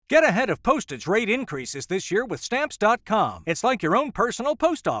Get ahead of postage rate increases this year with Stamps.com. It's like your own personal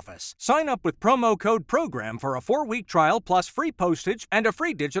post office. Sign up with promo code PROGRAM for a 4-week trial plus free postage and a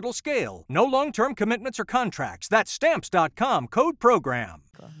free digital scale. No long-term commitments or contracts. That's Stamps.com, code PROGRAM.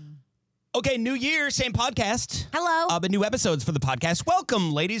 Okay, new year, same podcast. Hello. But new episodes for the podcast.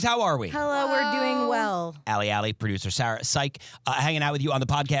 Welcome, ladies. How are we? Hello, we're doing well. Ally, producer Sarah, Syke, hanging out with you on the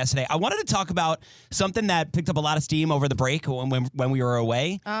podcast today. I wanted to talk about something that picked up a lot of steam over the break when we were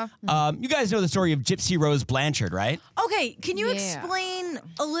away. You guys know the story of Gypsy Rose Blanchard, right? Okay, can you explain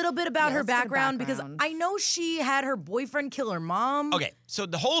a little bit about her background? Because I know she had her boyfriend kill her mom. Okay, so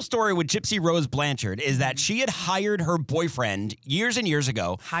the whole story with Gypsy Rose Blanchard is that she had hired her boyfriend years and years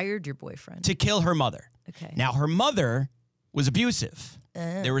ago. Hired your boyfriend. To kill her mother. Okay. Now, her mother was abusive.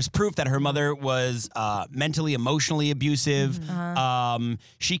 There was proof that her mother was mentally, emotionally abusive.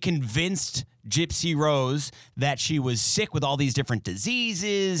 She convinced Gypsy Rose that she was sick with all these different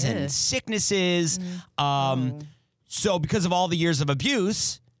diseases and sicknesses. So because of all the years of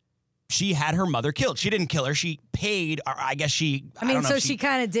abuse, she had her mother killed. She didn't kill her. She paid, or I guess she... I mean, so she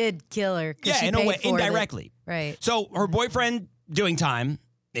kind of did kill her. Yeah, in a way, indirectly. Right. So her boyfriend doing time...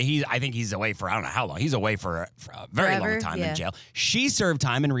 I think he's away for, I don't know how long. He's away for a very long time in jail. She served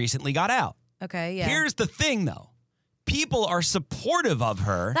time and recently got out. Okay, yeah. Here's the thing, though. People are supportive of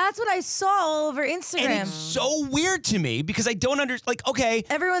her. That's what I saw all over Instagram. And it's so weird to me because I don't understand. Like, okay.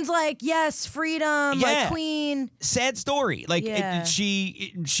 Everyone's like, yes, freedom, like queen. Sad story. Like,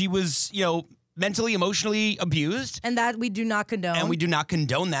 she was, mentally, emotionally abused. And that we do not condone. And we do not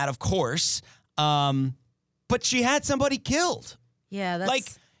condone that, of course. But she had somebody killed. Yeah, that's... Like,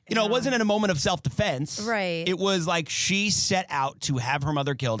 it wasn't in a moment of self-defense. Right. It was like she set out to have her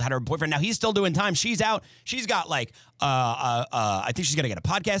mother killed, had her boyfriend. Now, he's still doing time. She's out. She's got, like, I think she's going to get a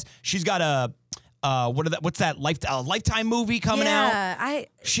podcast. She's got what's that, Lifetime movie coming out?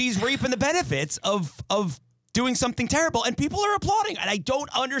 She's reaping the benefits of doing something terrible, and people are applauding. And I don't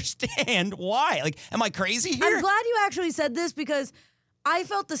understand why. Like, am I crazy here? I'm glad you actually said this because... I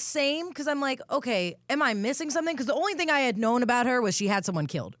felt the same because I'm like, okay, am I missing something? Because the only thing I had known about her was she had someone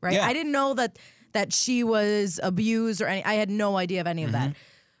killed, right? Yeah. I didn't know that she was abused or any. I had no idea of any of that.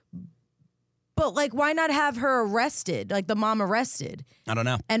 But like, why not have her arrested, like the mom arrested? I don't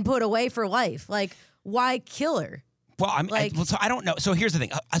know. And put away for life. Like, why kill her? Well, so I don't know. So here's the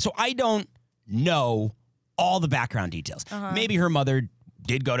thing. So I don't know all the background details. Maybe her mother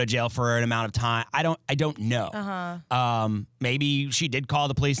did go to jail for an amount of time. I don't know. Maybe she did call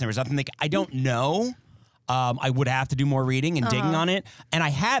the police and there was nothing I don't know. I would have to do more reading and digging on it. And I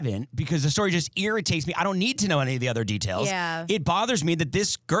haven't because the story just irritates me. I don't need to know any of the other details. Yeah. It bothers me that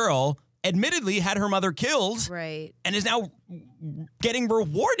this girl admittedly had her mother killed. Right. And is now getting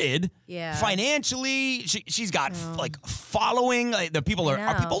rewarded financially. She's got like following. Like, the people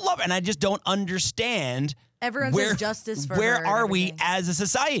people love her. And I just don't understand. Everyone says justice for her. Where are we as a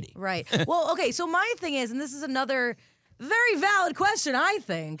society? Right. Well, okay, so my thing is, and this is another very valid question, I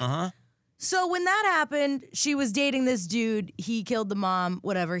think. So when that happened, she was dating this dude. He killed the mom,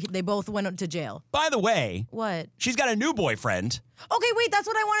 whatever. They both went to jail. By the way. What? She's got a new boyfriend. Okay, wait, that's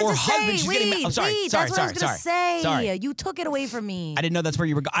what I wanted to say. That's what I was going to say. Sorry. You took it away from me. I didn't know that's where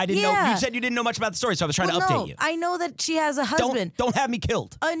you were going. I didn't know. You said you didn't know much about the story, so I was trying to update you. I know that she has a husband. Don't have me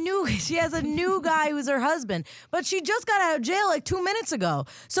killed. She has a new guy who's her husband, but she just got out of jail like 2 minutes ago.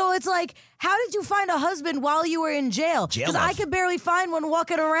 So it's like, how did you find a husband while you were in jail? Because I could barely find one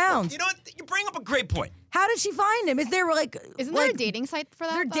walking around. Well, you know what? You bring up a great point. How did she find him? Isn't there a dating site for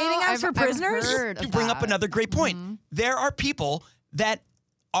that? They're dating apps for prisoners? You bring up another great point. There are people that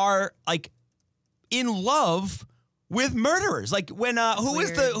are like in love with murderers. Like when who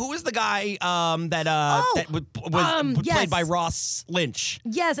was the guy that was played by Ross Lynch?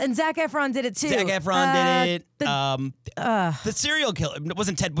 Yes, and Zac Efron did it too. Zac Efron did it. The serial killer was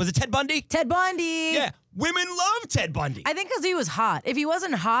it Ted Bundy? Ted Bundy. Yeah, women love Ted Bundy. I think because he was hot. If he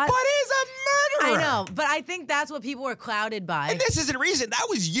wasn't hot, but he's a murderer. I know, but I think that's what people were clouded by. And this isn't recent. That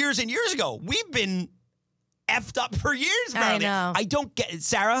was years and years ago. We've been effed up for years. Apparently. I know. I don't get it,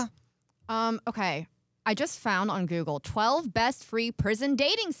 Sarah. Okay. I just found on Google 12 best free prison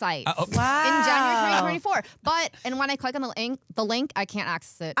dating sites Wow. in January 2024. And when I click on the link, I can't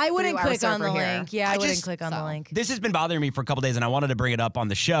access it. I wouldn't click on the link. Yeah, I wouldn't click on the link. This has been bothering me for a couple days, and I wanted to bring it up on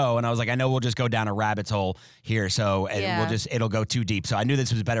the show. And I was like, I know we'll just go down a rabbit's hole here, so it'll go too deep. So I knew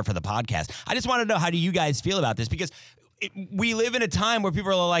this was better for the podcast. I just wanted to know, how do you guys feel about this? Because we live in a time where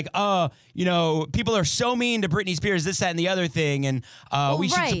people are like, people are so mean to Britney Spears, this, that, and the other thing, and we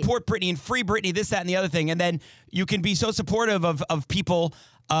should support Britney and free Britney, this, that, and the other thing. And then you can be so supportive of people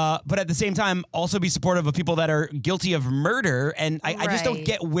but at the same time, also be supportive of people that are guilty of murder. And I just don't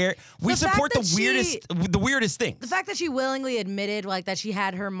get where we support the weirdest things. The fact that she willingly admitted like that she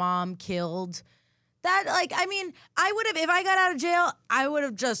had her mom killed. That like, I mean, I would have, if I got out of jail, I would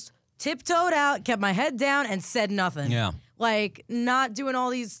have just tiptoed out, kept my head down, and said nothing. Yeah. Like, not doing all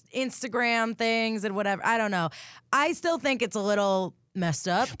these Instagram things and whatever. I don't know. I still think it's a little messed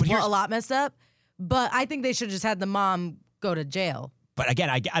up. A lot messed up. But I think they should have just had the mom go to jail. But again,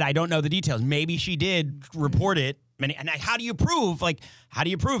 I don't know the details. Maybe she did report it. And how do you prove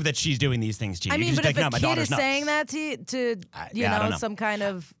that she's doing these things to you? I mean, but if a kid is saying that to you know, some kind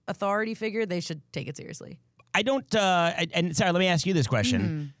of authority figure, they should take it seriously. I don't, and Sarah, let me ask you this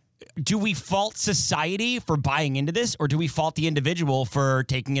question. Do we fault society for buying into this, or do we fault the individual for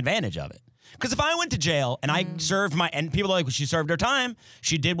taking advantage of it? Because if I went to jail and I served and people are like, well, she served her time.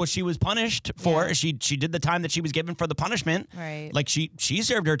 She did what she was punished for. Yeah. She did the time that she was given for the punishment. Right. Like she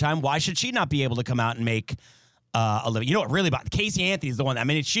served her time. Why should she not be able to come out and make a living? You know what really about Casey Anthony's the one. I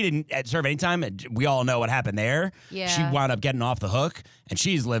mean, she didn't serve any time. We all know what happened there. Yeah. She wound up getting off the hook, and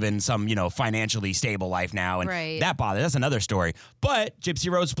she's living some, financially stable life now. And that bothered. That's another story. But Gypsy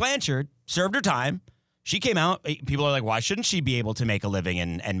Rose Blanchard served her time. She came out. People are like, why shouldn't she be able to make a living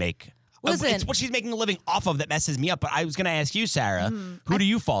and make? Listen, it's what she's making a living off of that messes me up. But I was going to ask you, Sarah, who do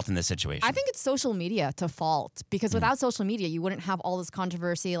you fault in this situation? I think it's social media to fault, because without social media, you wouldn't have all this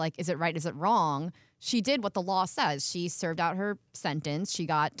controversy. Like, is it right? Is it wrong? She did what the law says. She served out her sentence. She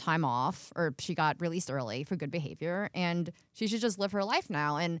got time off, or she got released early for good behavior, and she should just live her life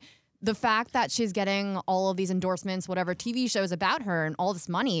now. And the fact that she's getting all of these endorsements, whatever TV shows about her, and all this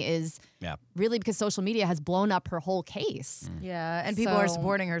money is really because social media has blown up her whole case. Yeah, and people are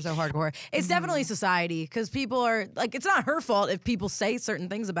supporting her so hardcore. It's definitely society, because people are like, it's not her fault if people say certain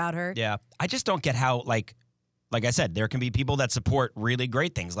things about her. Yeah, I just don't get how, like I said, there can be people that support really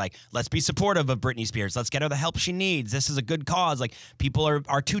great things. Like, let's be supportive of Britney Spears. Let's get her the help she needs. This is a good cause. Like, people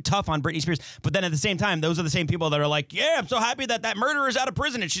are too tough on Britney Spears. But then at the same time, those are the same people that are like, yeah, I'm so happy that murderer's out of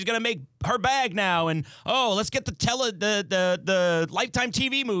prison and she's going to make her bag now. And, let's get the Lifetime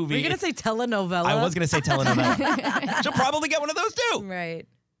TV movie. Were you going to say telenovela? I was going to say telenovela. She'll probably get one of those too. Right.